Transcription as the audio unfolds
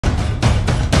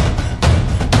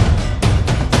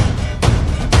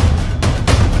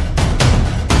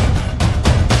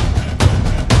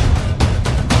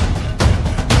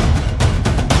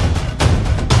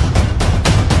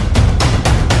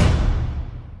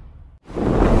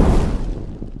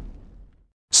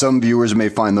Some viewers may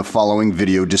find the following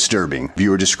video disturbing.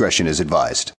 Viewer discretion is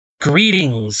advised.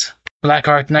 Greetings,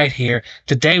 BlackHartKnight here.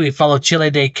 Today we follow Chille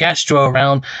DeCastro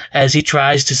around as he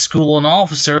tries to school an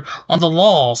officer on the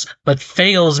laws, but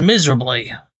fails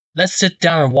miserably. Let's sit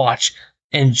down and watch.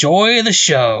 Enjoy the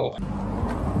show.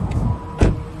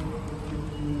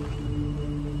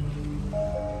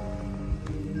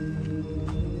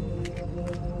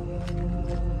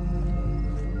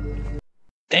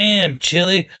 Damn,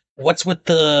 Chille. What's with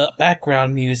the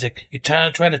background music? You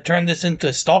trying to turn this into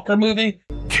a stalker movie?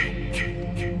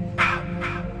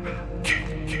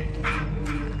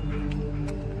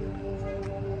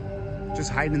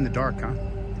 Just hiding in the dark, huh?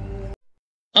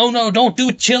 Oh no, don't do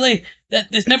it, Chille!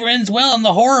 This never ends well in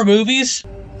the horror movies!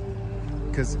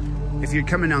 Because if you're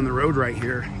coming down the road right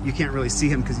here, you can't really see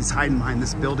him because he's hiding behind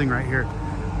this building right here.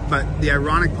 But the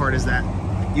ironic part is that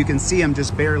you can see him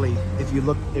just barely if you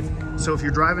look. So if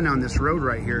you're driving down this road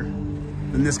right here,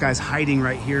 then this guy's hiding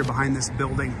right here behind this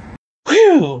building.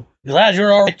 Whew! Glad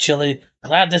you're alright, Chille.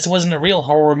 Glad this wasn't a real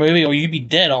horror movie or you'd be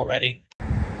dead already.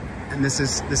 And this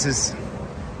is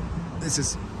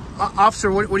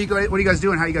officer. What are you guys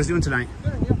doing? How are you guys doing tonight?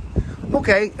 Good, yeah.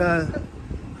 Okay.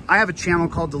 I have a channel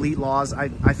called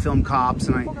DeleteLawZ. I film cops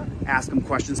and I ask them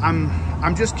questions.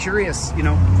 I'm just curious. You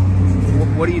know,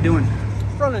 what are you doing?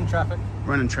 Running traffic.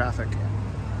 Running traffic.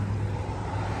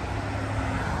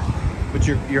 But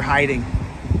you're hiding.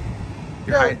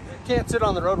 You're hiding. Can't sit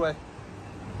on the roadway.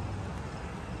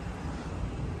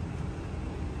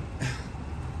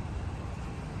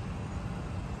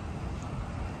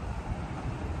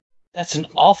 That's an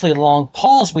awfully long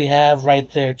pause we have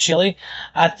right there, Chille.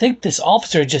 I think this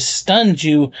officer just stunned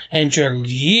you and your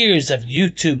years of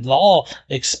YouTube law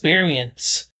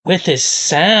experience with his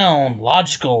sound,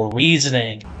 logical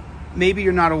reasoning. Maybe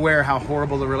you're not aware how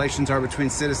horrible the relations are between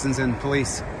citizens and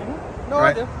police. No,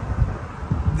 right? I do.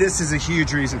 This is a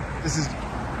huge reason. This is,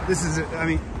 I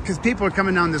mean, because people are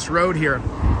coming down this road here,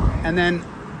 and then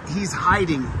he's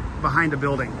hiding behind a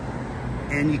building,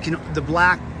 and you can, the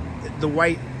black, the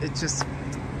white, it just,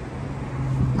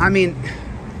 I mean,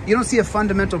 you don't see a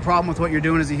fundamental problem with what you're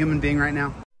doing as a human being right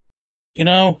now? You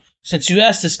know, since you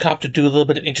asked this cop to do a little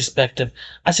bit of introspective,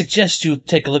 I suggest you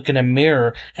take a look in a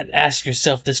mirror and ask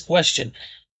yourself this question.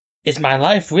 Is my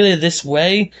life really this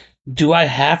way? Do I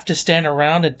have to stand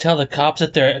around and tell the cops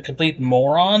that they're complete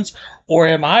morons? Or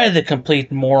am I the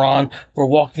complete moron for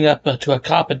walking up to a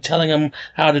cop and telling him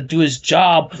how to do his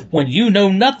job when you know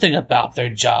nothing about their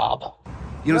job?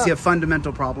 You don't see a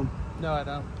fundamental problem? No, I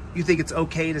don't. You think it's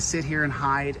okay to sit here and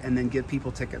hide and then give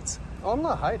people tickets? Oh, I'm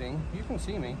not hiding. You can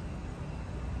see me.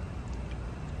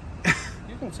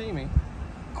 You can see me.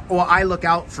 Well, I look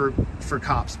out for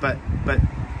cops, but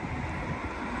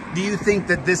do you think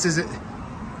that this is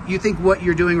you think what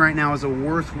you're doing right now is a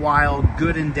worthwhile,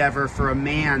 good endeavor for a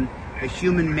man, a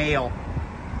human male?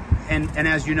 And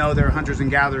as you know, there are hunters and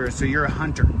gatherers, so you're a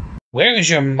hunter. Where is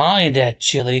your mind at,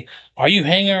 Chille? Are you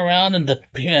hanging around in the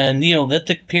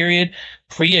Neolithic period,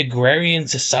 pre-agrarian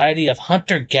society of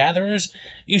hunter-gatherers?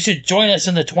 You should join us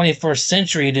in the 21st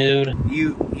century, dude.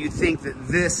 You think that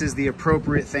this is the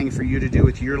appropriate thing for you to do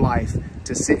with your life,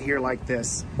 to sit here like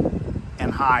this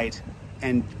and hide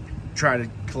and try to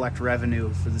collect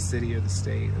revenue for the city or the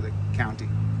state or the county?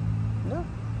 No.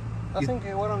 I think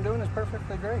what I'm doing is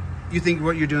perfectly great. You think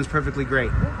what you're doing is perfectly great?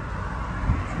 Yeah.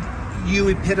 You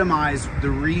epitomize the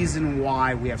reason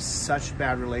why we have such a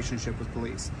bad relationship with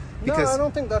police. Because no, I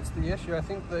don't think that's the issue. I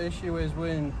think the issue is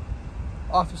when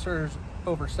officers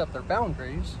overstep their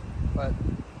boundaries. But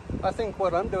I think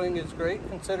what I'm doing is great,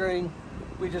 considering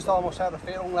we just almost had a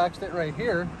fatal accident right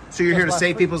here. So you're here to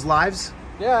save people's lives?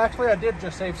 Yeah, actually I did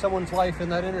just save someone's life in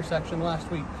that intersection last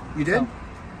week. You did? So,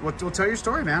 Well, tell your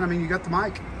story, man. I mean, you got the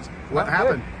mic. What I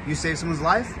happened? did. You saved someone's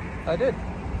life? I did.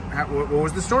 What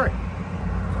was the story?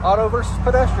 Auto versus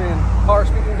pedestrian. Car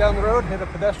speeding down the road, hit a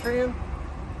pedestrian.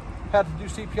 Had to do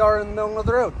CPR in the middle of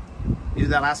the road. You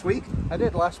did that last week? I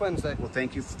did, last Wednesday. Well,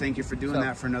 thank you for doing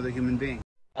that for another human being.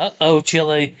 Uh-oh,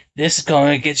 Chille. This is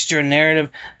going against your narrative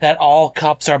that all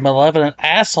cops are malevolent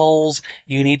assholes.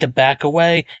 You need to back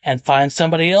away and find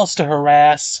somebody else to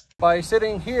harass. By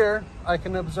sitting here, I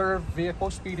can observe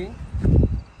vehicles speeding.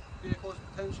 Vehicles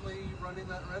potentially running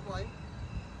that red light.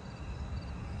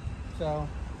 So,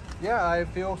 yeah, I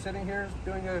feel sitting here is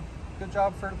doing a good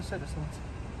job for the citizens.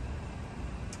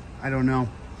 I don't know.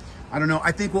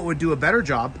 I think what would do a better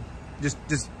job, just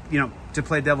you know, to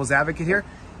play devil's advocate here,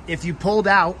 if you pulled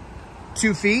out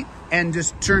 2 feet and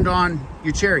just turned on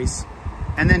your cherries,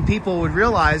 and then people would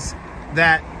realize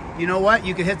that, you know what,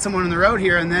 you could hit someone on the road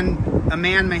here, and then a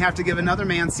man may have to give another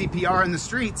man CPR in the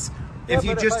streets if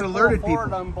you just alerted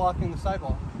people. I'm blocking the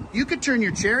sidewalk. You could turn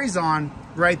your cherries on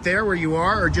right there where you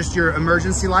are, or just your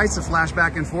emergency lights that flash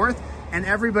back and forth, and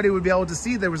everybody would be able to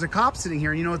see there was a cop sitting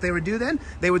here. And you know what they would do then?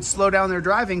 They would slow down their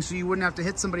driving so you wouldn't have to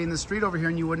hit somebody in the street over here,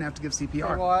 and you wouldn't have to give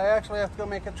CPR. Okay, well, I actually have to go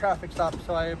make a traffic stop,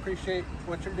 so I appreciate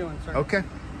what you're doing, sir. Okay.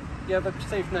 You have a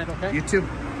safe night, okay? You too.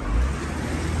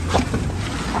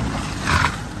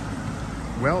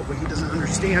 Well, what he doesn't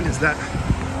understand is that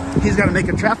he's got to make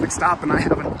a traffic stop, and I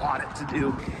have an audit to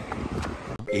do.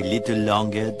 A little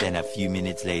longer than a few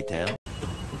minutes later.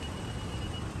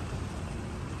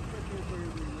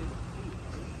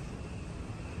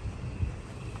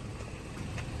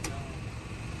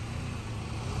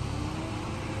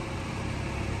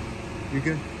 You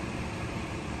good?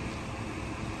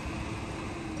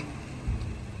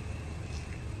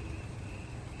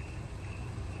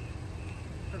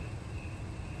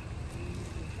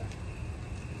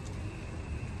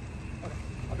 Okay,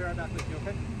 I'll be right back with you,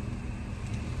 okay?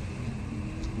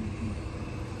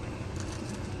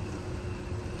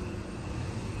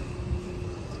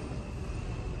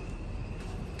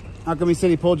 How come he said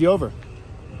he pulled you over? No,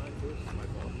 this is my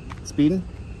fault. Speeding?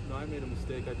 No, I made a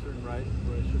mistake. I turned right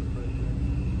where I should have turned.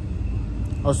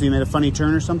 Oh, so you made a funny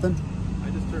turn or something?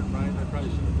 I just turned right. I probably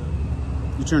should have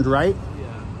done. You turned right? Yeah.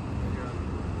 Right here on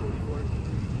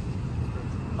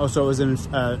 44. Oh, so it was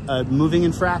a moving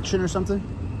infraction or something?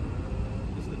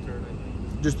 Just the turn, I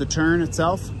think. Just the turn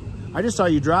itself? I just saw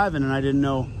you driving and I didn't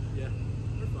know. Yeah,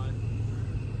 we're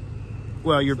fine.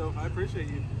 Well, you're... So I appreciate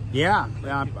you. Yeah,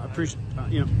 I appreciate,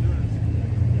 you know.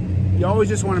 You always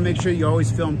just want to make sure you always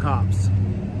film cops.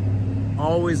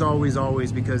 Always, always,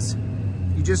 always, because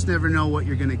you just never know what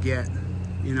you're going to get,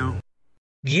 you know?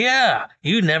 Yeah,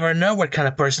 you never know what kind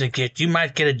of person to get. You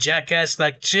might get a jackass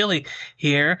like Chille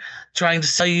here trying to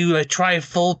sell you a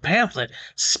trifold pamphlet.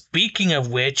 Speaking of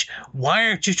which, why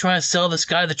aren't you trying to sell this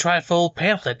guy the trifold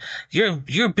pamphlet?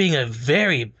 You're being a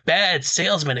very bad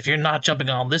salesman if you're not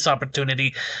jumping on this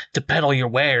opportunity to peddle your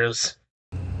wares.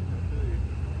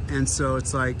 And so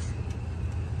it's like,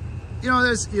 you know,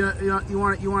 there's, you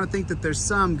want to think that there's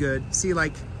some good. See,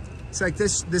 like, it's like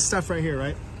this stuff right here,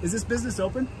 right? Is this business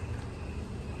open?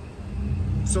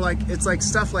 So like, it's like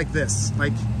stuff like this,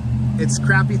 like it's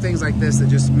crappy things like this that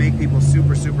just make people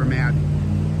super, super mad.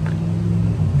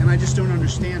 And I just don't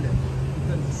understand it.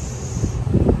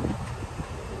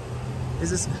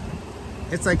 Because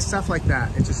it's like stuff like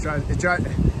that. It just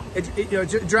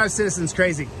drives citizens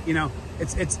crazy. You know,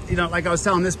 it's, you know, like I was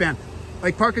telling this man,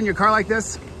 like parking your car like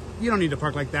this, you don't need to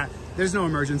park like that. There's no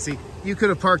emergency. You could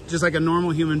have parked just like a normal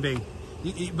human being.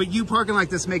 But you parking like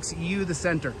this makes you the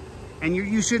center, and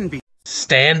you shouldn't be.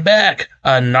 Stand back.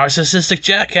 A narcissistic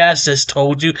jackass has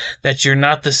told you that you're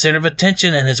not the center of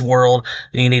attention in his world.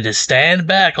 You need to stand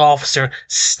back, officer.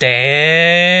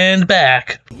 Stand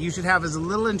back. You should have as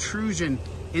little intrusion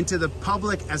into the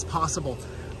public as possible.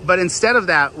 But instead of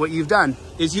that, what you've done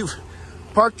is you've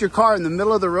parked your car in the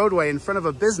middle of the roadway in front of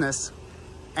a business,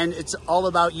 and it's all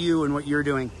about you and what you're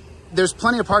doing. There's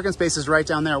plenty of parking spaces right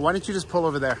down there. Why don't you just pull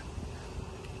over there?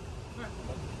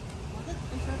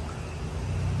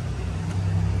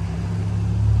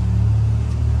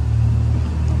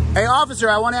 Hey, officer,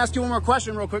 I want to ask you one more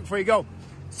question real quick before you go.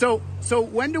 So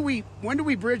when do we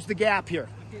bridge the gap here?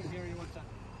 I can't hear you. One second.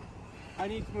 I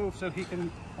need to move so he can.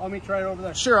 I'll meet you right over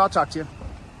there. Sure, I'll talk to you.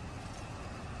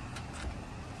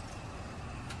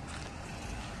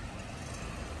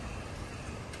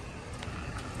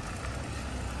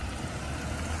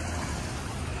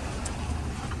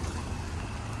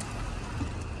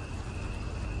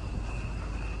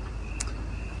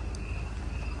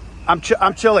 I'm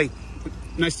Chille.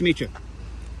 Nice to meet you.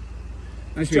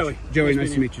 Nice to meet you. Joey,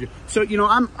 nice to meet you. So, you know,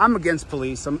 I'm against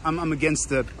police. I'm against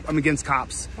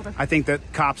cops. Okay. I think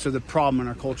that cops are the problem in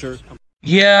our culture.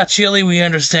 Yeah, Chille, we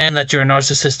understand that you're a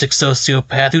narcissistic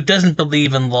sociopath who doesn't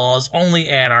believe in laws, only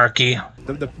anarchy.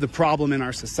 The problem in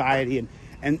our society,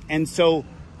 and so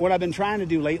what I've been trying to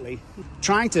do lately,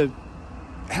 trying to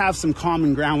have some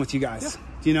common ground with you guys,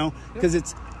 you know, because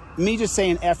it's me just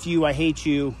saying F you, I hate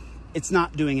you, it's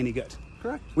not doing any good.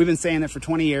 Correct. We've been saying it for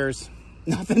 20 years.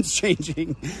 Nothing's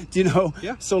changing, you know?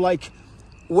 Yeah. So like,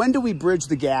 when do we bridge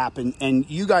the gap and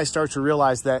you guys start to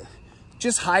realize that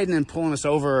just hiding and pulling us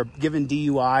over, or giving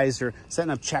DUIs or setting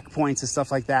up checkpoints and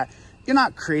stuff like that, you're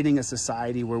not creating a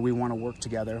society where we want to work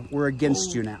together. We're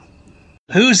against you now.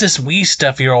 Who's this we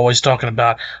stuff you're always talking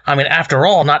about? I mean, after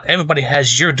all, not everybody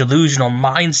has your delusional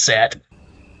mindset.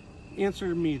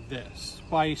 Answer me this.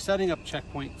 By setting up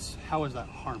checkpoints, how is that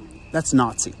harming? That's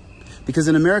Nazi. Because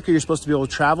in America, you're supposed to be able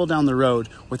to travel down the road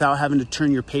without having to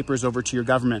turn your papers over to your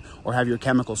government or have your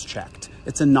chemicals checked.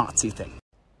 It's a Nazi thing.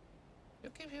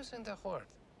 using the word.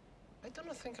 I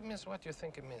don't think it means what you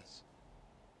think it means.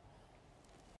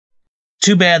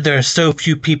 Too bad there are so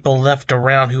few people left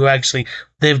around who actually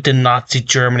lived in Nazi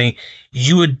Germany.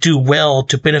 You would do well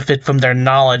to benefit from their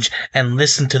knowledge and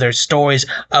listen to their stories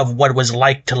of what it was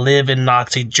like to live in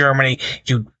Nazi Germany,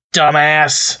 you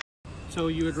dumbass. So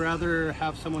you would rather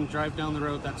have someone drive down the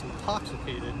road that's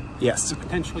intoxicated Yes. and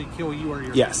potentially kill you or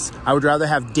your Yes. I would rather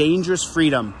have dangerous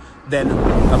freedom than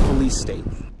a police state.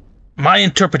 My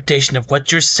interpretation of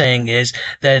what you're saying is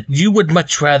that you would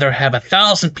much rather have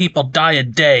 1,000 people die a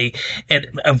day in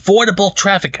avoidable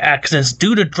traffic accidents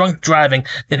due to drunk driving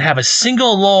than have a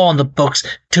single law on the books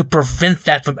to prevent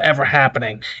that from ever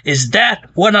happening. Is that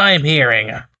what I'm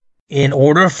hearing? In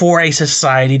order for a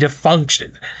society to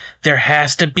function, there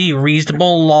has to be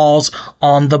reasonable laws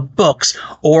on the books,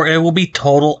 or it will be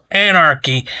total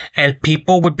anarchy, and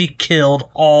people would be killed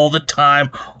all the time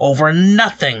over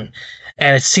nothing.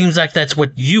 And it seems like that's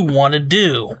what you want to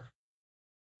do.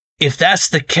 If that's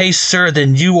the case, sir,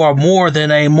 then you are more than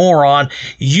a moron.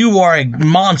 You are a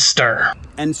monster.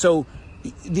 And so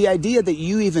the idea that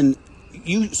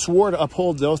you swore to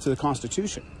uphold the oath to the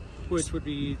Constitution. which would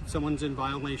be someone's in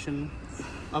violation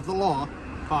of the law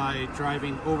by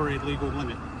driving over a legal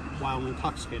limit while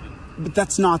intoxicated. But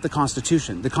that's not the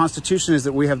Constitution. The Constitution is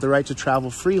that we have the right to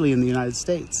travel freely in the United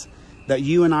States. That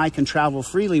you and I can travel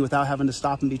freely without having to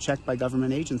stop and be checked by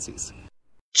government agencies.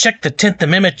 Check the 10th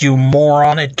Amendment, you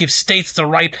moron. It gives states the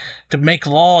right to make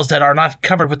laws that are not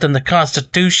covered within the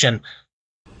Constitution.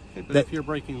 Okay, but if you're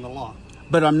breaking the law.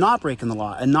 But I'm not breaking the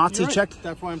law. A Nazi Right. check.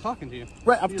 That's why I'm talking to you.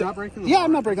 Right. You're not breaking the yeah, law.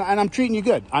 I'm not breaking. And I'm treating you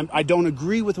good. I don't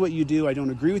agree with what you do. I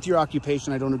don't agree with your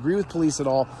occupation. I don't agree with police at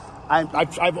all.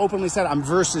 I've openly said I'm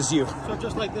versus you. So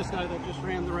just like this guy that just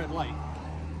ran the red light.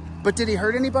 But did he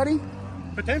hurt anybody?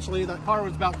 Potentially, that car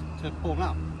was about to pull him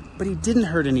out. But he didn't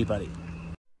hurt anybody.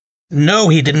 No,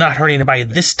 he did not hurt anybody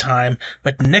this time,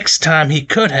 but next time he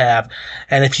could have.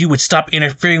 And if you would stop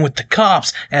interfering with the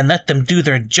cops and let them do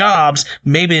their jobs,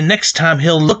 maybe next time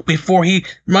he'll look before he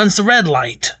runs the red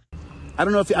light. I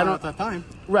don't know if I don't at that time.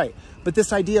 Right. But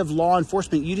this idea of law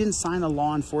enforcement, you didn't sign a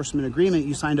law enforcement agreement.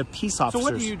 You signed a peace officers.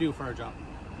 So what do you do for a job?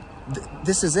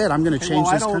 This is it. I'm going to change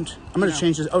this country. I'm going to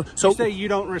change this. Oh, so you say you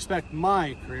don't respect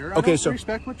my career. Okay, I so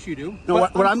respect what you do. No,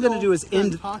 what I'm going to do is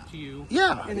talk to you.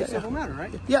 Yeah, in a civil matter,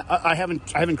 right? Yeah, I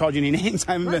haven't called you any names.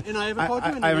 I haven't, and I haven't called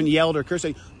you any I haven't names. yelled or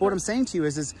cursed. But what I'm saying to you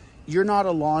is you're not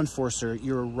a law enforcer.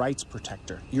 You're a rights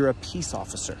protector. You're a peace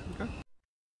officer. Okay.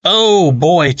 Oh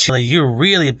boy, Chille, you're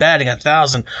really batting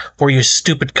 1,000 for your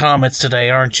stupid comments today,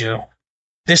 aren't you?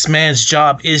 This man's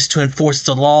job is to enforce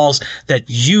the laws that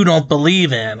you don't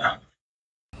believe in.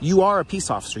 You are a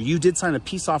peace officer. You did sign a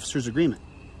peace officer's agreement.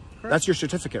 Correct. That's your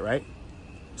certificate, right?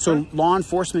 So law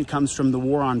enforcement comes from the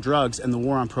war on drugs and the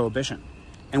war on prohibition.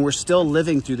 And we're still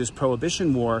living through this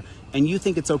prohibition war, and you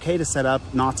think it's okay to set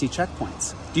up Nazi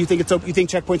checkpoints. Do you think you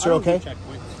think checkpoints are okay? Do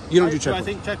checkpoints. You don't do Do I checkpoints.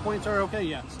 think checkpoints are okay?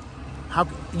 Yes. How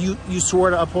you swore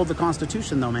to uphold the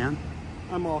Constitution though, man.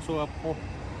 I'm also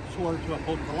sworn to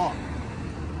uphold the law.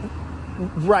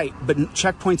 Right, but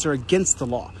checkpoints are against the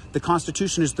law. The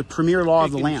Constitution is the premier law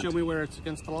of the land. Can you show me where it's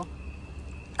against the law?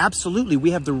 Absolutely.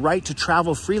 We have the right to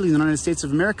travel freely in the United States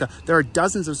of America. There are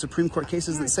dozens of Supreme Court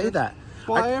cases that say that.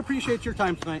 Well, I appreciate your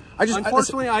time tonight.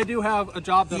 Unfortunately, I do have a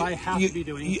job that I have to be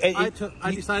doing.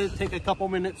 I decided to take a couple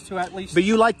minutes to at least. But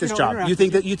you like this job. You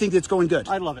think it's going good.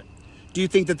 I love it. Do you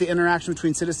think that the interaction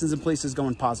between citizens and police is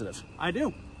going positive? I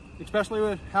do, especially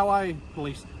with how I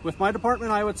police. With my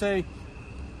department, I would say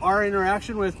our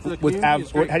interaction with the community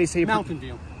is great. How do you say Mountain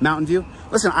View? Mountain View.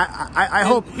 Listen, I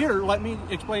hope. Here, let me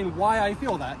explain why I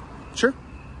feel that. Sure.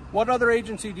 What other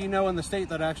agency do you know in the state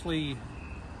that actually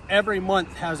every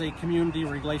month has a community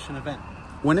relation event?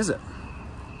 When is it?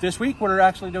 This week we're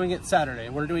actually doing it Saturday.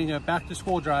 We're doing a back to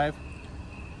school drive.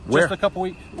 Where? Just a couple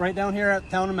weeks, right down here at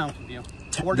town of Mountain View.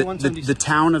 4176. The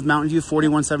town of Mountain View,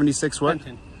 4176 what?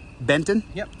 Benton. Benton?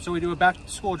 Yep. So we do a back to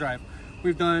school drive.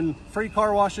 We've done free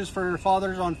car washes for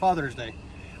fathers on Father's Day.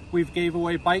 We've gave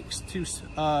away bikes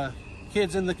to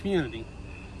kids in the community.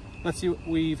 Let's see,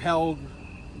 we've held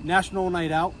National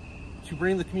Night Out to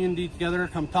bring the community together,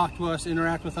 come talk to us,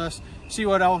 interact with us, see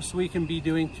what else we can be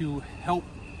doing to help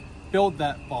build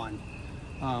that bond.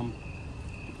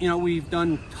 We've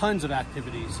done tons of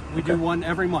activities. We do one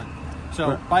every month.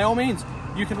 So by all means,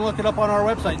 you can look it up on our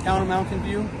website, Town of Mountain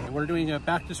View. We're doing a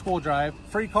back to school drive,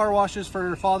 free car washes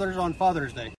for fathers on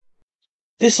Father's Day.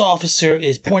 This officer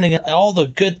is pointing at all the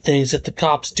good things that the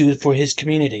cops do for his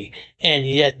community, and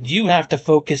yet you have to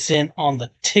focus in on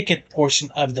the ticket portion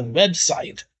of the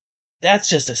website. That's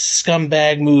just a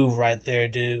scumbag move right there,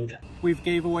 dude. We've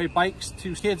gave away bikes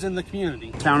to kids in the community.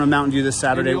 Town of Mountain View this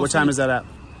Saturday. What time is that at?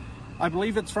 I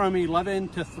believe it's from 11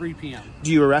 to 3 p.m.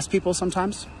 Do you arrest people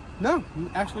sometimes? No,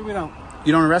 actually we don't.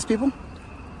 You don't arrest people?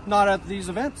 Not at these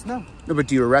events, no. No, but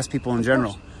do you arrest people in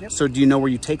general? Yep. So do you know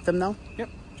where you take them though? Yep,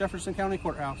 Jefferson County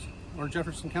Courthouse or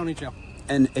Jefferson County Jail.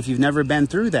 And if you've never been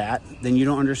through that, then you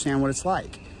don't understand what it's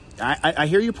like. I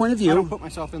hear your point of view. I don't put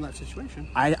myself in that situation.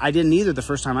 I didn't either the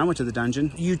first time I went to the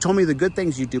dungeon. You told me the good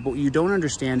things you do, but what you don't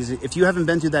understand is if you haven't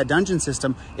been through that dungeon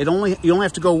system, you only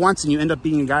have to go once and you end up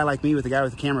being a guy like me with a guy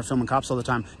with a camera filming cops all the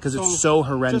time because it's so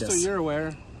horrendous. Just so you're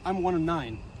aware, I'm one of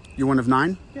 9. You're one of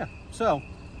 9? Yeah, so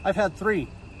I've had 3.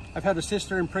 I've had a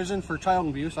sister in prison for child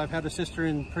abuse, I've had a sister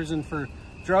in prison for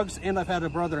drugs, and I've had a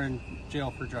brother in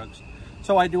jail for drugs.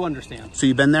 So I do understand. So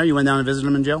you've been there? You went down and visited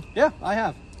him in jail? Yeah, I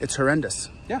have. It's horrendous.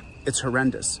 Yeah. It's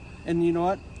horrendous. And you know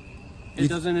what? It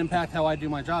doesn't impact how I do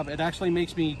my job. It actually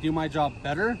makes me do my job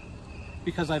better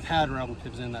because I've had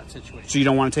relatives in that situation. So you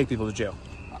don't want to take people to jail?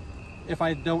 If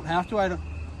I don't have to, I don't.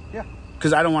 Yeah.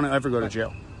 Because I don't want to ever go to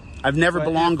jail. I've never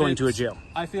belonged going to a jail.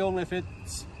 I feel if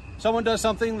it's someone does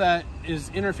something that is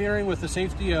interfering with the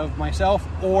safety of myself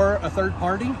or a third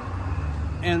party,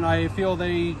 and I feel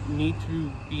they need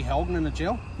to be held in a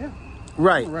jail, yeah.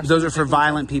 Right. Those are for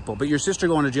violent people. But your sister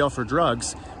going to jail for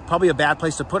drugs, probably a bad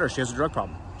place to put her. She has a drug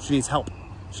problem. She needs help.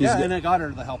 And it got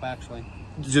her the help, actually.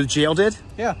 The jail did?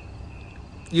 Yeah.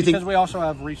 Because we also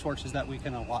have resources that we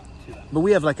can allot to them. But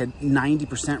we have like a 90%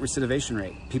 recidivation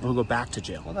rate. People who go back to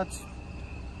jail. Well,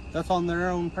 that's on their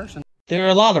own person. There are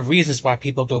a lot of reasons why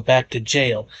people go back to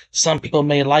jail. Some people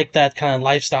may like that kind of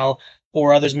lifestyle,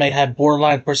 or others may have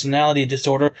borderline personality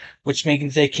disorder, which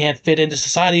means they can't fit into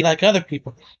society like other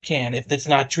people can if it's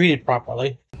not treated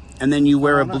properly. And then you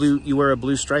wear a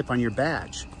blue stripe on your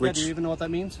badge. Which, do you even know what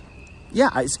that means? Yeah,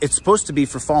 it's supposed to be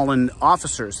for fallen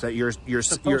officers that you're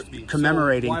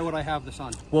commemorating. So why would I have this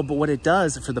on? Well, but what it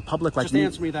does for the public, like just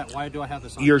answer me that. Why do I have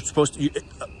this on? You're supposed to.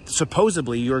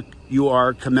 Supposedly, you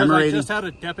are commemorating. I just had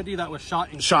a deputy that was shot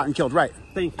and killed. Right.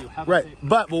 Thank you. Right.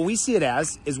 But what we see it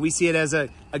as is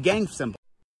a gang symbol.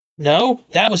 No,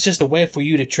 that was just a way for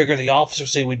you to trigger the officer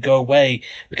so he would go away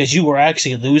because you were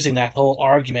actually losing that whole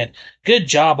argument. Good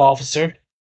job, officer.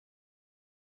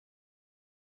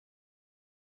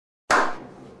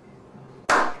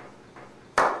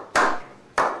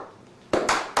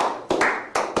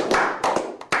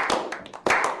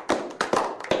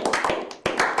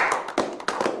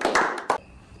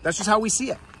 That's just how we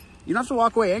see it. You don't have to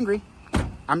walk away angry.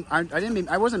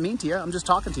 I wasn't mean to you. I'm just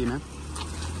talking to you, man.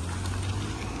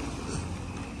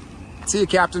 See you,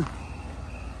 Captain.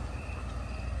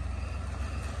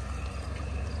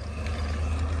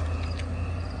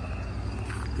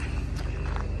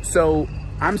 So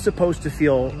I'm supposed to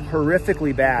feel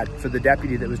horrifically bad for the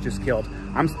deputy that was just killed.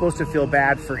 I'm supposed to feel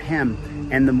bad for him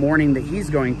and the mourning that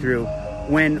he's going through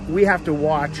when we have to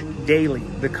watch daily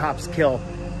the cops kill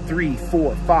 3,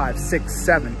 4, 5, 6,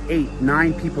 7, 8,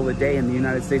 9 people a day in the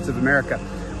United States of America.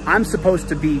 I'm supposed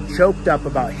to be choked up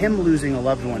about him losing a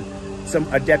loved one,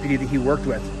 a deputy that he worked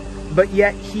with. But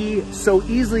yet he so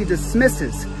easily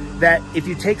dismisses that if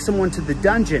you take someone to the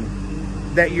dungeon,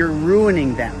 that you're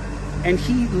ruining them. And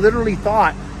he literally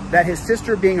thought that his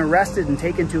sister being arrested and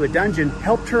taken to a dungeon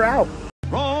helped her out.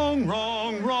 Wrong,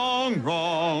 wrong, wrong,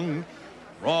 wrong.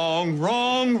 Wrong,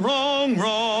 wrong, wrong,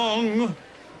 wrong.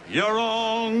 You're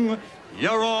wrong,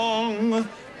 you're wrong,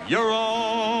 you're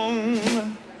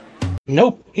wrong.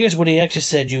 Nope, here's what he actually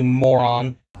said, you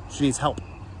moron. She needs help.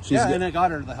 And it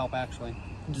got her the help, actually.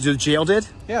 The jail did?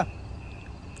 Yeah.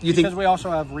 Because we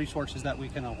also have resources that we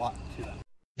can allot to them.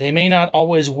 They may not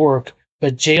always work,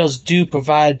 but jails do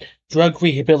provide drug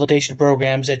rehabilitation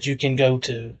programs that you can go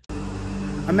to.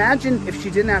 Imagine if she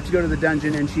didn't have to go to the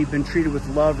dungeon and she'd been treated with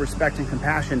love, respect, and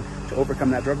compassion to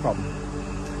overcome that drug problem.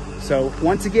 So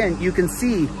once again, you can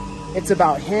see it's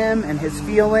about him and his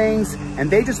feelings, and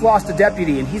they just lost a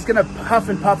deputy and he's gonna huff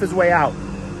and puff his way out.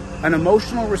 An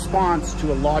emotional response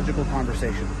to a logical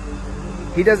conversation.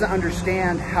 He doesn't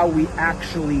understand how we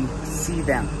actually see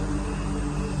them.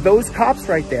 Those cops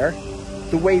right there,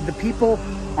 the way the people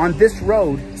on this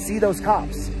road see those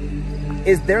cops,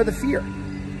 is they're the fear.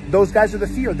 Those guys are the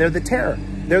fear, they're the terror,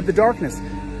 they're the darkness.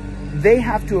 They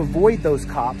have to avoid those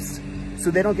cops so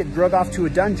they don't get drug off to a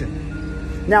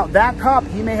dungeon. Now that cop,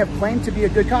 he may have claimed to be a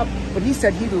good cop, but he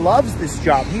said he loves this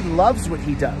job. He loves what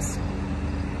he does.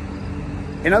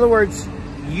 In other words,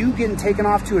 you getting taken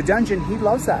off to a dungeon, he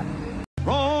loves that.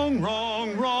 Wrong,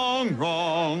 wrong, wrong,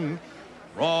 wrong.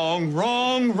 Wrong,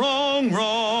 wrong, wrong,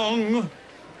 wrong.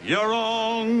 You're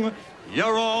wrong,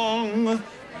 you're wrong,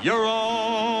 you're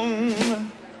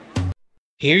wrong.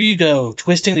 Here you go,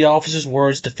 twisting the officer's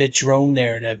words to fit your own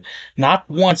narrative. Not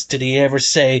once did he ever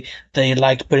say that he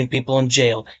liked putting people in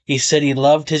jail. He said he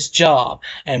loved his job,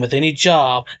 and with any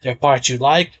job, there are parts you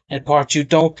like and parts you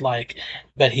don't like.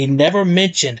 But he never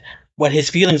mentioned what his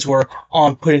feelings were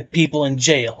on putting people in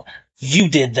jail. You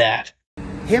did that.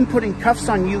 Him putting cuffs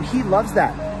on you, he loves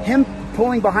that. Him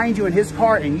pulling behind you in his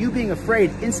car and you being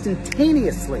afraid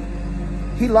instantaneously.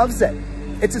 He loves it.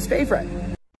 It's his favorite.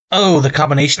 Oh, the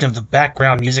combination of the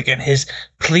background music and his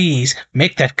please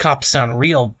make that cop sound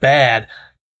real bad.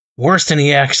 Worse than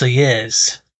he actually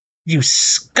is. You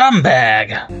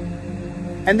scumbag!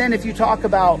 And then if you talk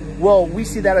about, well, we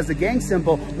see that as a gang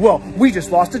symbol, well, we just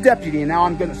lost a deputy and now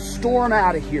I'm going to storm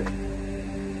out of here.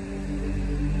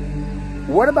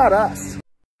 What about us?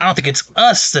 I don't think it's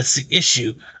us that's the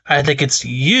issue. I think it's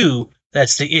you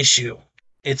that's the issue.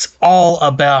 It's all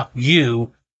about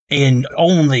you and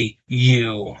only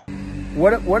you.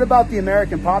 What about the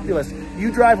American populace? You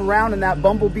drive around in that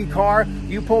bumblebee car,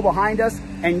 you pull behind us,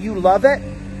 and you love it?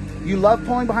 You love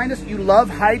pulling behind us? You love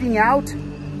hiding out?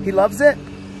 He loves it?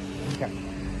 Okay.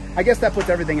 I guess that puts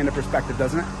everything into perspective,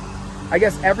 doesn't it? I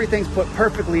guess everything's put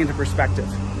perfectly into perspective.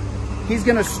 He's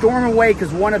going to storm away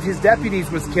because one of his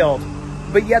deputies was killed,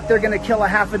 but yet they're going to kill a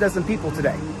half a dozen people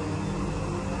today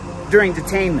during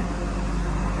detainment.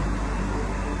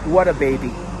 What a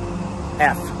baby.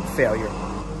 F failure.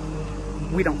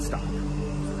 We don't stop.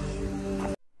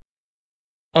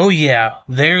 Oh yeah,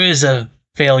 there is a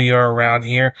failure around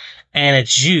here, and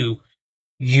it's you.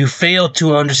 You fail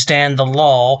to understand the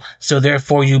law, so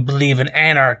therefore you believe in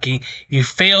anarchy. You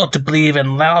fail to believe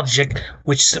in logic,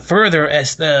 which further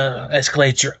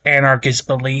escalates your anarchist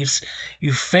beliefs.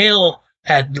 You fail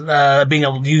at being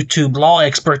a YouTube law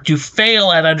expert. You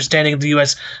fail at understanding the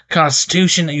U.S.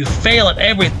 Constitution. You fail at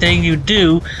everything you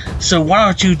do. So why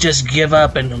don't you just give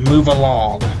up and move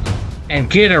along and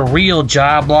get a real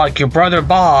job like your brother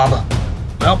Bob?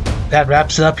 Well, that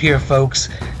wraps it up here, folks.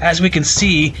 As we can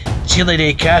see, Chille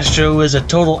DeCastro is a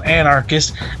total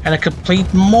anarchist and a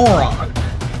complete moron.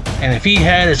 And if he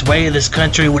had his way, this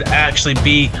country would actually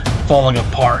be falling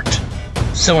apart.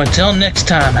 So until next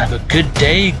time, have a good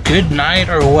day, good night,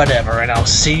 or whatever, and I'll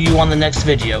see you on the next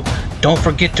video. Don't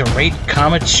forget to rate,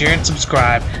 comment, share, and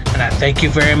subscribe, and I thank you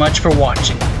very much for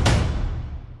watching.